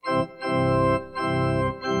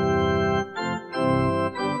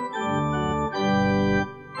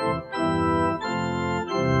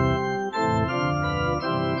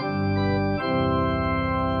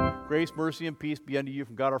Grace, mercy, and peace be unto you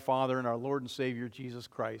from God our Father and our Lord and Savior, Jesus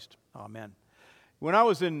Christ. Amen. When I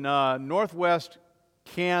was in northwest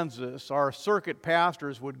Kansas, our circuit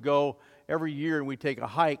pastors would go every year and we'd take a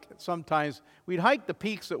hike. Sometimes we'd hike the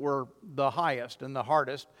peaks that were the highest and the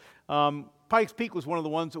hardest. Pikes Peak was one of the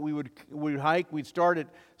ones that we would hike. We'd start at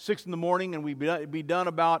 6 in the morning and we'd be done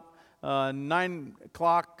about 9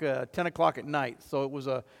 o'clock, 10 o'clock at night. So it was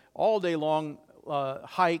a all day long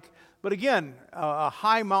hike. But again, a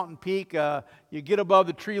high mountain peak, you get above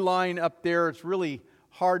the tree line up there, it's really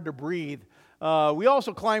hard to breathe. We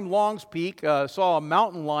also climbed Long's Peak, saw a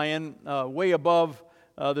mountain lion way above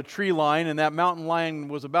the tree line, and that mountain lion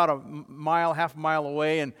was about half a mile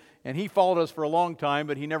away, and he followed us for a long time,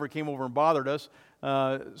 but he never came over and bothered us.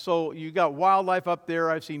 So you got wildlife up there.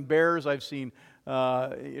 I've seen bears, I've seen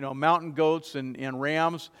mountain goats and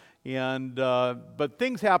rams. But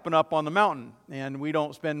things happen up on the mountain, and we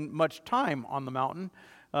don't spend much time on the mountain.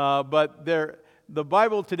 But the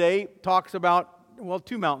Bible today talks about,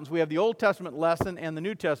 two mountains. We have the Old Testament lesson and the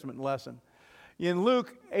New Testament lesson. In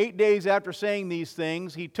Luke, 8 days after saying these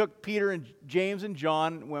things, he took Peter and James and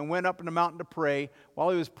John and went up on the mountain to pray.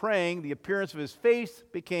 While he was praying, the appearance of his face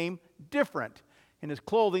became different, and his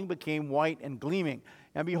clothing became white and gleaming.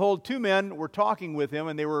 And behold, 2 men were talking with him,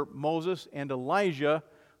 and they were Moses and Elijah,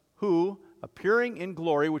 who, appearing in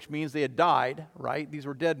glory, which means they had died, right? These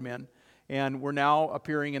were dead men, and were now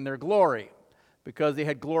appearing in their glory because they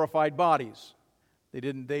had glorified bodies.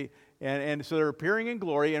 And so they're appearing in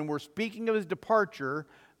glory, and we're speaking of his departure,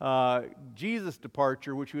 Jesus'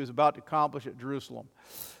 departure, which he was about to accomplish at Jerusalem.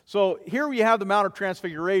 So here we have the Mount of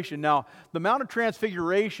Transfiguration. Now, the Mount of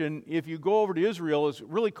Transfiguration, if you go over to Israel, is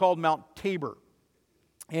really called Mount Tabor.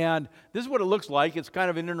 And this is what it looks like. It's kind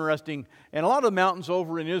of an interesting, and a lot of the mountains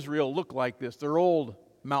over in Israel look like this. They're old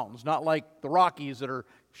mountains, not like the Rockies that are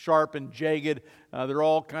sharp and jagged. They're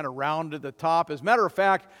all kind of round at the top. As a matter of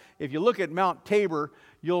fact, if you look at Mount Tabor,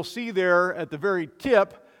 you'll see there at the very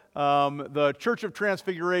tip the Church of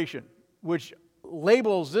Transfiguration, which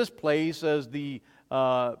labels this place as the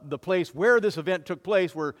place where this event took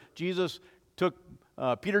place, where Jesus took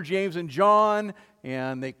Peter, James, and John,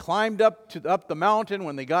 and they climbed up the mountain.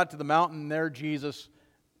 When they got to the mountain, there Jesus,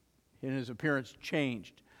 in his appearance,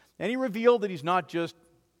 changed. And he revealed that he's not just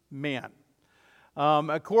man.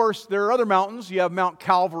 Of course, there are other mountains. You have Mount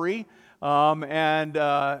Calvary, it's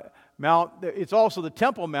also the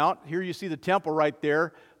Temple Mount. Here you see the temple right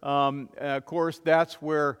there. Of course, that's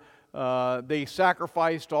where they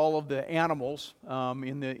sacrificed all of the animals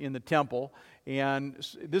in the temple. And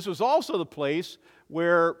this was also the place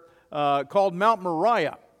where called Mount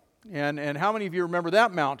Moriah. And how many of you remember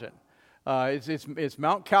that mountain? It's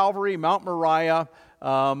Mount Calvary, Mount Moriah,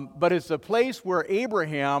 but it's a place where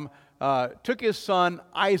Abraham took his son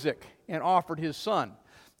Isaac and offered his son.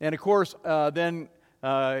 And of course, as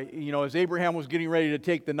Abraham was getting ready to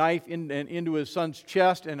take the knife into his son's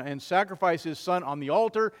chest and sacrifice his son on the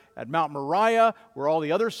altar at Mount Moriah, where all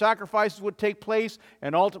the other sacrifices would take place,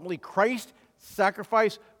 and ultimately Christ's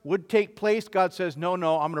sacrifice would take place, God says, no,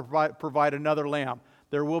 I'm going to provide another lamb.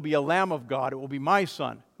 There will be a Lamb of God. It will be my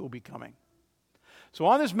son who will be coming. So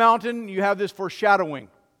on this mountain, you have this foreshadowing.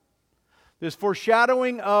 This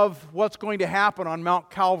foreshadowing of what's going to happen on Mount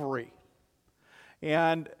Calvary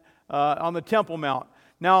and on the Temple Mount.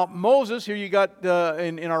 Now, Moses, here you got,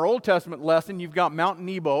 in our Old Testament lesson, you've got Mount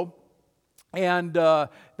Nebo. And that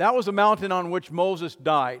was a mountain on which Moses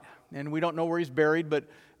died. And we don't know where he's buried, but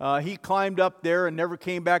he climbed up there and never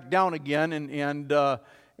came back down again, and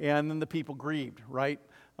then the people grieved, right?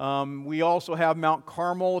 We also have Mount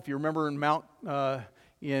Carmel. If you remember in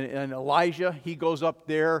in Elijah, he goes up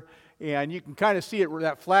there, and you can kind of see it,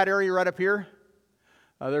 that flat area right up here.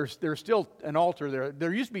 There's still an altar there.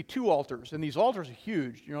 There used to be 2 altars, and these altars are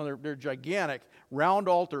huge. They're gigantic, round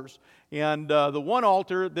altars. And the one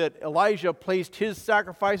altar that Elijah placed his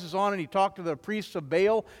sacrifices on, and he talked to the priests of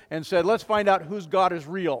Baal and said, let's find out whose God is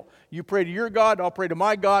real. You pray to your God, I'll pray to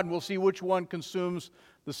my God, and we'll see which one consumes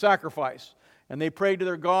the sacrifice. And they prayed to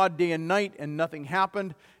their God day and night, and nothing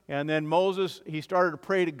happened. And then Moses, he started to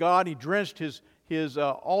pray to God. He drenched his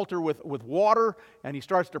altar with water, and he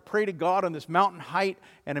starts to pray to God on this mountain height,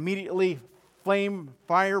 and immediately flame,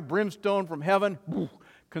 fire, brimstone from heaven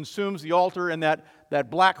consumes the altar, and that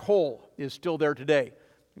black hole is still there today.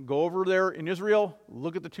 Go over there in Israel,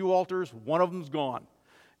 look at the 2 altars, one of them's gone.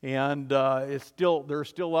 And they're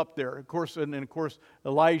still up there. Of course, and of course,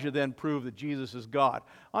 Elijah then proved that Jesus is God.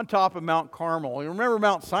 On top of Mount Carmel. You remember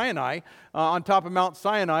Mount Sinai? On top of Mount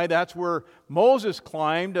Sinai, that's where Moses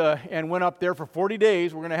climbed and went up there for 40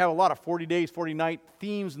 days. We're going to have a lot of 40 days, 40 night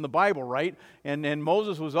themes in the Bible, right? And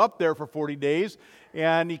Moses was up there for 40 days.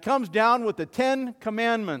 And he comes down with the 10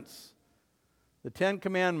 Commandments. The 10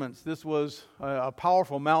 Commandments. This was a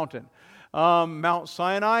powerful mountain. Mount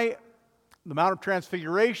Sinai, the Mount of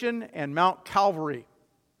Transfiguration, and Mount Calvary.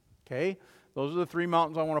 Okay? Those are the three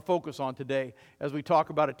mountains I want to focus on today as we talk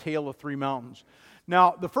about a tale of three mountains.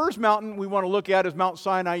 Now, the first mountain we want to look at is Mount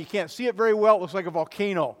Sinai. You can't see it very well. It looks like a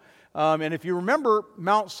volcano. And if you remember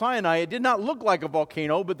Mount Sinai, it did not look like a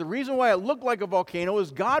volcano, but the reason why it looked like a volcano is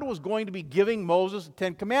God was going to be giving Moses the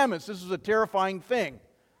 10 Commandments. This is a terrifying thing.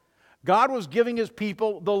 God was giving His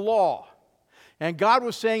people the law. And God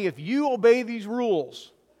was saying, if you obey these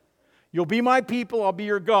rules, you'll be my people, I'll be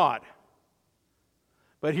your God.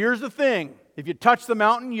 But here's the thing. If you touch the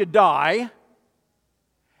mountain, you die.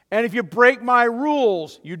 And if you break my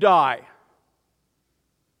rules, you die.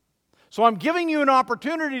 So I'm giving you an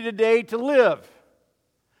opportunity today to live.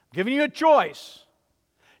 I'm giving you a choice.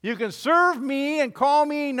 You can serve me and call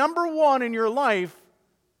me number one in your life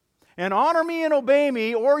and honor me and obey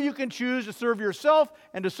me, or you can choose to serve yourself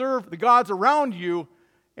and to serve the gods around you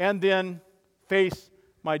and then face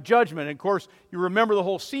my judgment. And of course, you remember the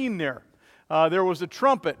whole scene there. There was a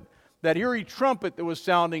trumpet, that eerie trumpet that was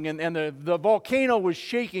sounding, and the volcano was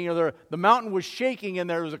shaking, or the mountain was shaking, and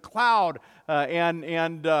there was a cloud,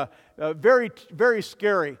 and very, very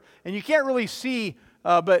scary. And you can't really see,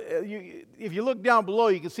 but if you look down below,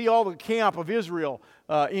 you can see all the camp of Israel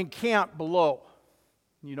in camp below.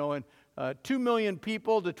 You know, and 2 million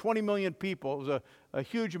people to 20 million people. It was a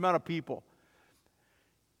huge amount of people.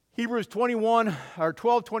 Hebrews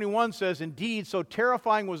 12:21 says, indeed, so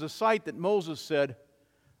terrifying was the sight that Moses said,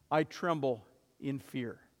 I tremble in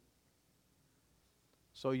fear.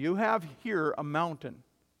 So you have here a mountain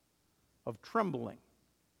of trembling,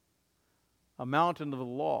 a mountain of the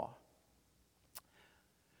law.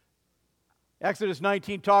 Exodus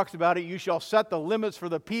 19 talks about it. You shall set the limits for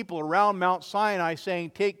the people around Mount Sinai,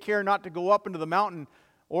 saying, take care not to go up into the mountain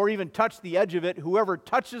or even touch the edge of it. Whoever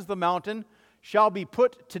touches the mountain shall be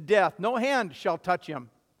put to death. No hand shall touch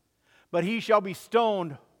him, but he shall be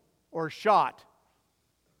stoned or shot.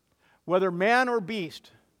 Whether man or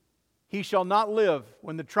beast, he shall not live.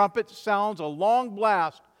 When the trumpet sounds a long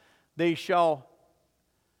blast, they shall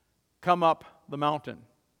come up the mountain.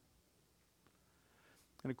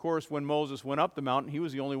 And of course, when Moses went up the mountain, he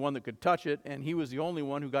was the only one that could touch it, and he was the only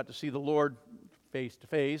one who got to see the Lord face to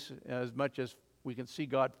face, as much as we can see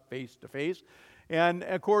God face to face. And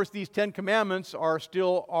of course, these 10 Commandments are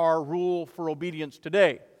still our rule for obedience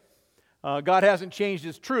today. God hasn't changed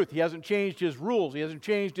His truth. He hasn't changed His rules. He hasn't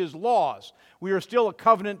changed His laws. We are still a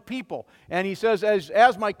covenant people. And He says,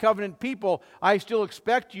 as my covenant people, I still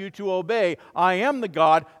expect you to obey. I am the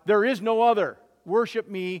God. There is no other. Worship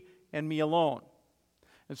me and me alone.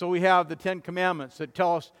 And so we have the 10 Commandments that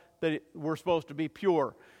tell us that we're supposed to be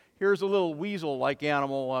pure. Here's a little weasel-like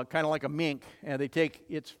animal, kind of like a mink. And they take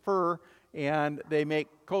its fur and they make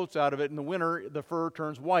coats out of it. In the winter, the fur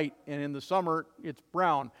turns white, and in the summer, it's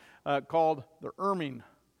brown, called the ermine.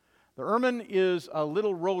 The ermine is a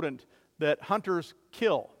little rodent that hunters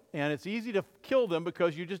kill, and it's easy to kill them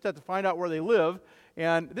because you just have to find out where they live.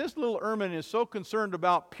 And this little ermine is so concerned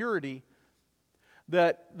about purity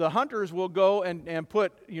that the hunters will go and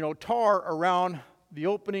put tar around the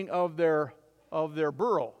opening of their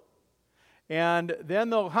burrow, and then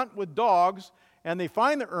they'll hunt with dogs. And they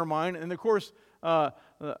find the ermine, and of course, the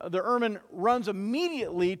ermine runs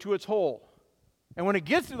immediately to its hole. And when it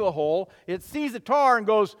gets to the hole, it sees the tar and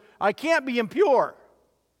goes, I can't be impure.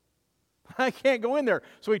 I can't go in there.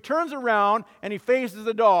 So he turns around, and he faces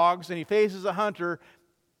the dogs, and he faces the hunter,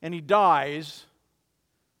 and he dies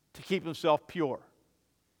to keep himself pure.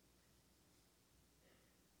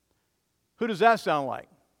 Who does that sound like?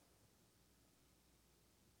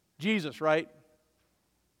 Jesus, right?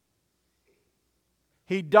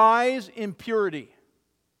 He dies in purity.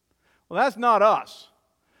 Well, that's not us.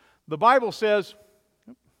 The Bible says,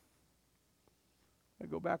 I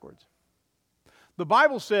go backwards. The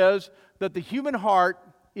Bible says that the human heart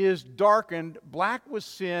is darkened, black with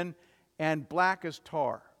sin, and black as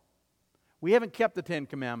tar. We haven't kept the 10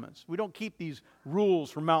 Commandments. We don't keep these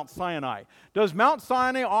rules from Mount Sinai. Does Mount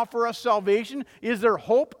Sinai offer us salvation? Is there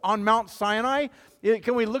hope on Mount Sinai?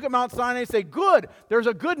 Can we look at Mount Sinai and say, good, there's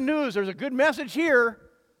a good news, there's a good message here?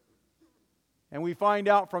 And we find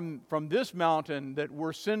out from this mountain that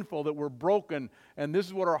we're sinful, that we're broken, and this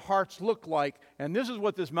is what our hearts look like, and this is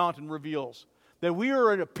what this mountain reveals. That we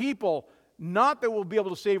are a people, not that we'll be able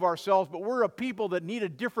to save ourselves, but we're a people that need a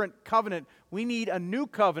different covenant. We need a new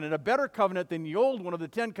covenant, a better covenant than the old one of the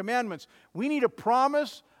 10 Commandments. We need a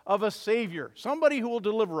promise of a Savior, somebody who will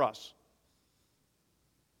deliver us.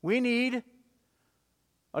 We need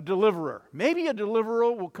a deliverer. Maybe a deliverer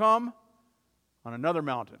will come on another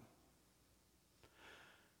mountain.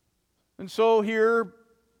 And so here,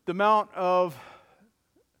 the Mount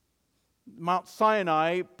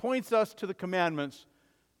Sinai points us to the commandments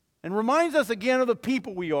and reminds us again of the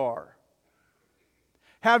people we are.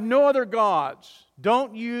 Have no other gods.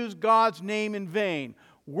 Don't use God's name in vain.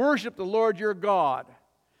 Worship the Lord your God.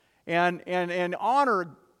 And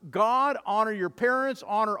honor God, honor your parents,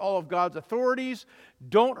 honor all of God's authorities.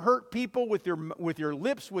 Don't hurt people with your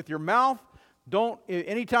lips, with your mouth.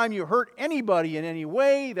 Anytime you hurt anybody in any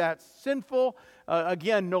way, that's sinful.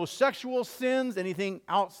 Again, no sexual sins, anything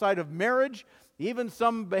outside of marriage. Even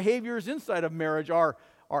some behaviors inside of marriage are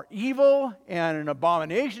evil and an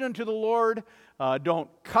abomination unto the Lord. Don't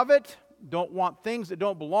covet. Don't want things that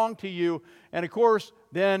don't belong to you. And of course,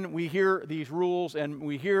 then we hear these rules and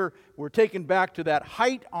we're taken back to that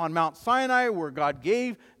height on Mount Sinai where God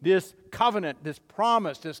gave this covenant, this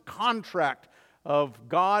promise, this contract of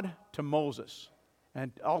God to Moses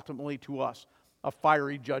and ultimately to us, a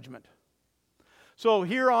fiery judgment. So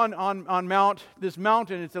here on this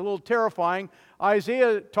mountain, it's a little terrifying.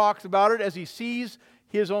 Isaiah talks about it as he sees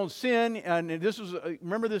his own sin, and this was,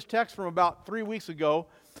 remember this text from about 3 weeks ago.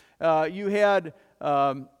 You had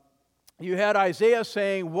Isaiah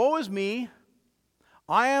saying, "Woe is me,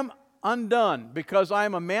 I am undone, because I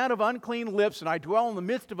am a man of unclean lips, and I dwell in the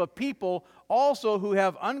midst of a people also who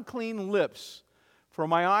have unclean lips. For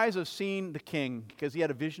my eyes have seen the King," because he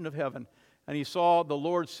had a vision of heaven. And he saw the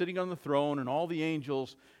Lord sitting on the throne and all the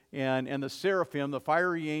angels and the seraphim, the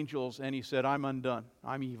fiery angels. And he said, "I'm undone.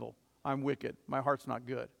 I'm evil. I'm wicked. My heart's not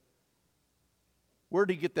good." Where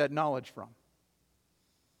did he get that knowledge from?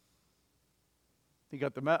 He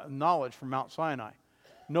got the knowledge from Mount Sinai.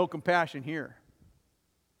 No compassion here.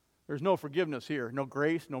 There's no forgiveness here. No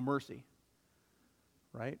grace, no mercy.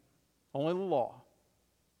 Right? Only the law.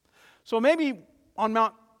 So maybe on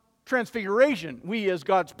Mount Transfiguration, we as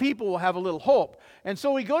God's people will have a little hope. And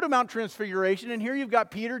so we go to Mount Transfiguration, and here you've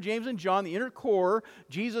got Peter, James, and John, the inner core,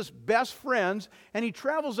 Jesus' best friends, and he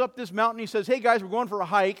travels up this mountain. He says, "Hey guys, we're going for a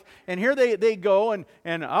hike." And here they go, and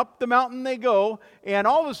up the mountain they go, and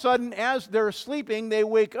all of a sudden, as they're sleeping, they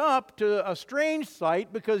wake up to a strange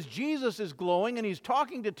sight because Jesus is glowing, and he's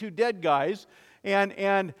talking to two dead guys,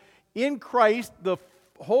 and in Christ, the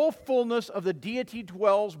whole fullness of the deity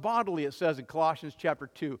dwells bodily, it says in Colossians chapter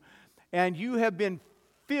 2. And you have been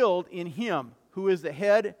filled in him, who is the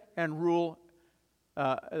head and rule,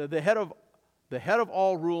 the head of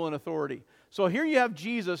all rule and authority. So here you have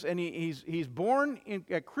Jesus, and he's born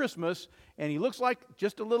at Christmas, and he looks like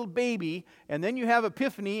just a little baby. And then you have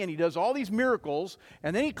Epiphany, and he does all these miracles.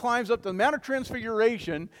 And then he climbs up the Mount of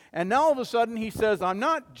Transfiguration, and now all of a sudden he says, "I'm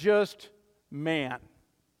not just man."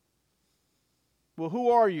 Well, who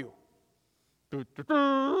are you?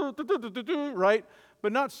 Right?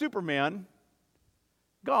 But not Superman.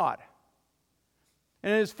 God.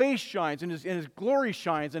 And his face shines, and his glory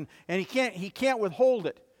shines, and he can't withhold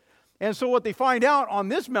it. And so what they find out on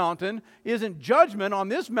this mountain isn't judgment. On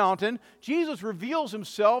this mountain, Jesus reveals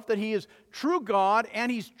himself that he is true God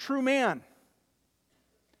and he's true man.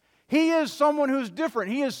 He is someone who's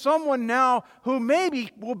different. He is someone now who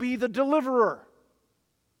maybe will be the deliverer.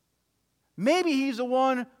 Maybe he's the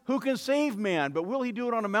one who can save man, but will he do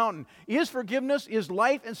it on a mountain? Is forgiveness, is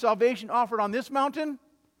life and salvation offered on this mountain?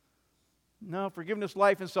 No, forgiveness,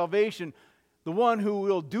 life, and salvation, the one who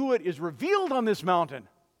will do it is revealed on this mountain.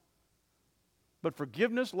 But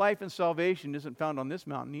forgiveness, life, and salvation isn't found on this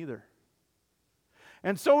mountain either.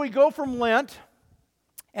 And so we go from Lent,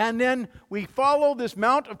 and then we follow this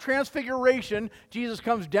Mount of Transfiguration. Jesus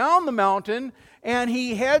comes down the mountain, and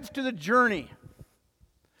he heads to the journey.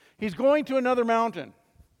 He's going to another mountain.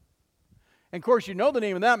 And of course, you know the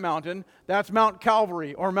name of that mountain. That's Mount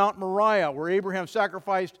Calvary or Mount Moriah, where Abraham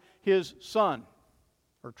sacrificed his son,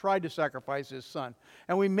 or tried to sacrifice his son.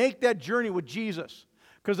 And we make that journey with Jesus.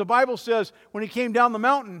 Because the Bible says when he came down the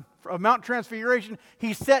mountain of Mount Transfiguration,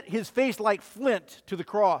 he set his face like flint to the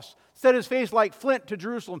cross. Set his face like flint to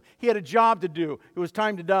Jerusalem. He had a job to do. It was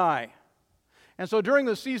time to die. And so during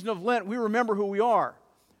the season of Lent, we remember who we are.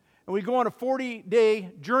 And we go on a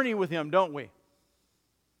 40-day journey with him, don't we?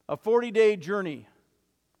 A 40-day journey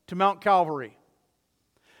to Mount Calvary.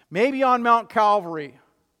 Maybe on Mount Calvary,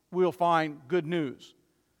 we'll find good news.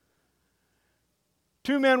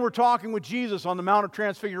 Two men were talking with Jesus on the Mount of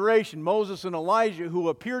Transfiguration, Moses and Elijah, who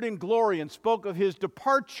appeared in glory and spoke of his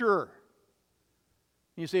departure.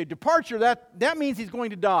 You say, departure, that means he's going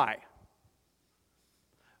to die.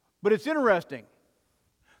 But it's interesting.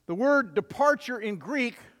 The word departure in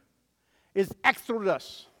Greek is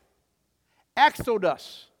exodus.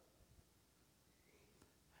 Exodus.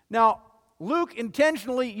 Now, Luke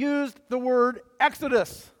intentionally used the word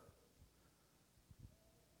exodus.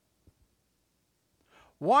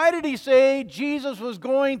 Why did he say Jesus was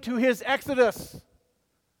going to his exodus?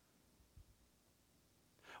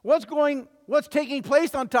 What's taking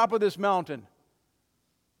place on top of this mountain?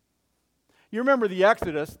 You remember the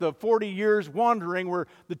Exodus, the 40 years wandering where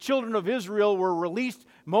the children of Israel were released.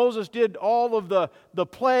 Moses did all of the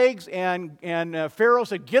plagues, and Pharaoh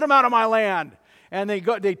said, "Get them out of my land." And they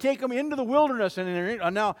take them into the wilderness, and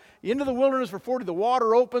they're now into the wilderness for 40. The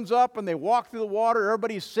water opens up, and they walk through the water.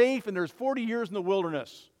 Everybody's safe, and there's 40 years in the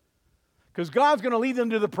wilderness. Because God's going to lead them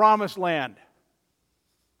to the promised land.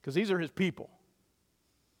 Because these are His people.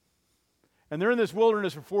 And they're in this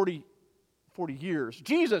wilderness for 40 years.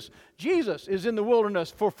 Jesus is in the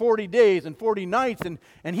wilderness for 40 days and 40 nights,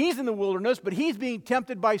 and He's in the wilderness, but He's being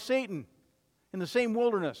tempted by Satan in the same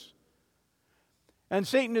wilderness. And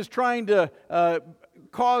Satan is trying to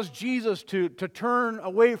cause Jesus to turn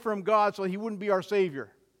away from God so He wouldn't be our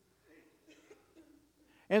Savior.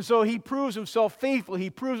 And so He proves Himself faithful. He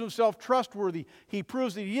proves Himself trustworthy. He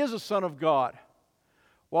proves that He is a Son of God.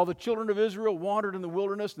 While the children of Israel wandered in the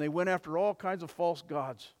wilderness and they went after all kinds of false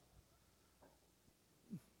gods.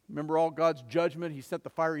 Remember all God's judgment? He sent the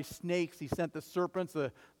fiery snakes. He sent the serpents.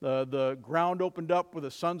 The ground opened up with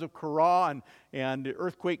the sons of Korah, and the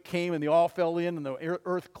earthquake came, and they all fell in, and the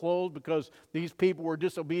earth closed because these people were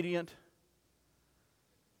disobedient.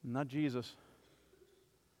 Not Jesus.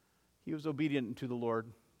 He was obedient to the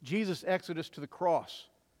Lord. Jesus' exodus to the cross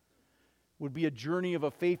would be a journey of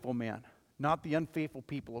a faithful man, not the unfaithful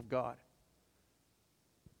people of God.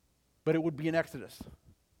 But it would be an exodus.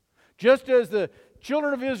 Just as the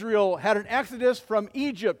children of Israel had an exodus from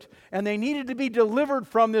Egypt, and they needed to be delivered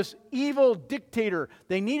from this evil dictator.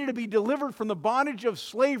 They needed to be delivered from the bondage of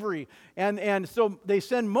slavery. And so they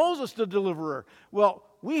send Moses the deliverer. Well,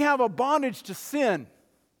 we have a bondage to sin.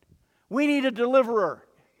 We need a deliverer.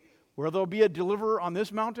 Will there be a deliverer on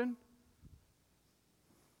this mountain?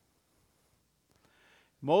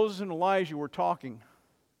 Moses and Elijah were talking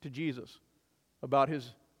to Jesus about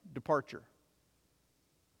His departure,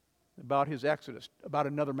 about His exodus, about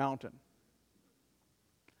another mountain.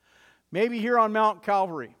 Maybe here on Mount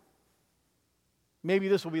Calvary, maybe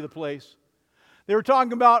this will be the place. They were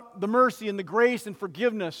talking about the mercy and the grace and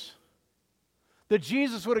forgiveness that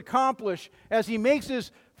Jesus would accomplish as He makes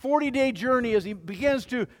His 40-day journey, as He begins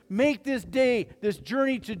to make this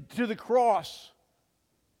journey to the cross,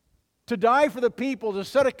 to die for the people, to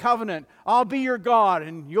set a covenant. I'll be your God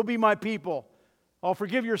and you'll be my people. I'll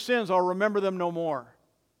forgive your sins. I'll remember them no more.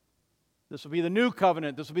 This will be the new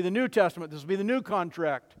covenant. This will be the New Testament. This will be the new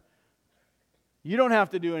contract. You don't have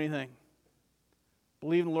to do anything.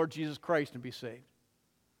 Believe in the Lord Jesus Christ and be saved.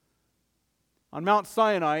 On Mount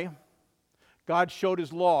Sinai, God showed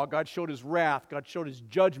His law. God showed His wrath. God showed His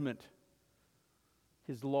judgment.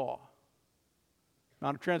 His law.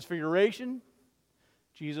 Mount of Transfiguration,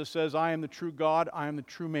 Jesus says, I am the true God. I am the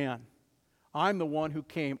true man. I'm the one who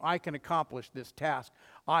came. I can accomplish this task.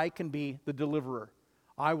 I can be the deliverer.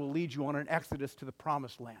 I will lead you on an exodus to the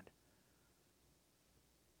promised land.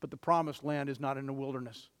 But the promised land is not in the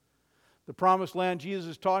wilderness. The promised land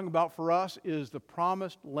Jesus is talking about for us is the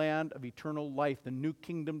promised land of eternal life, the new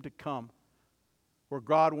kingdom to come, where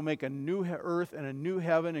God will make a new earth and a new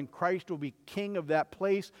heaven, and Christ will be king of that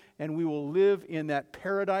place, and we will live in that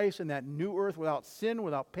paradise, in that new earth, without sin,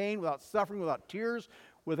 without pain, without suffering, without tears,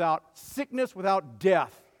 without sickness, without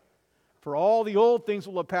death. For all the old things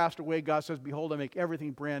will have passed away, God says, behold, I make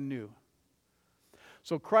everything brand new.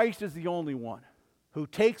 So Christ is the only one who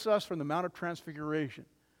takes us from the Mount of Transfiguration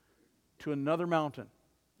to another mountain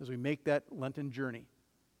as we make that Lenten journey.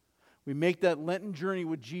 We make that Lenten journey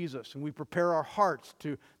with Jesus, and we prepare our hearts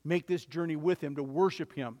to make this journey with Him, to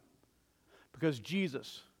worship Him, because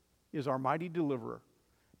Jesus is our mighty deliverer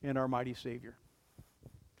and our mighty Savior.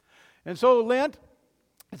 And so Lent,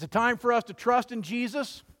 it's a time for us to trust in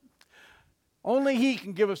Jesus. Only He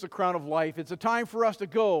can give us the crown of life. It's a time for us to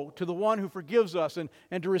go to the one who forgives us and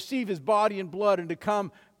to receive His body and blood and to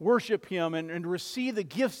come worship Him and to receive the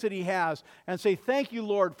gifts that He has and say, thank you,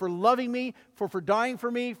 Lord, for loving me, for dying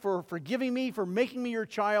for me, for forgiving me, for making me your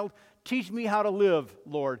child. Teach me how to live,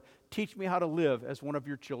 Lord. Teach me how to live as one of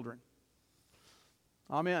your children.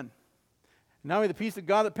 Amen. Now may the peace of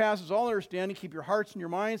God that passes all understanding keep your hearts and your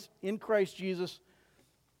minds in Christ Jesus.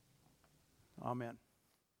 Amen.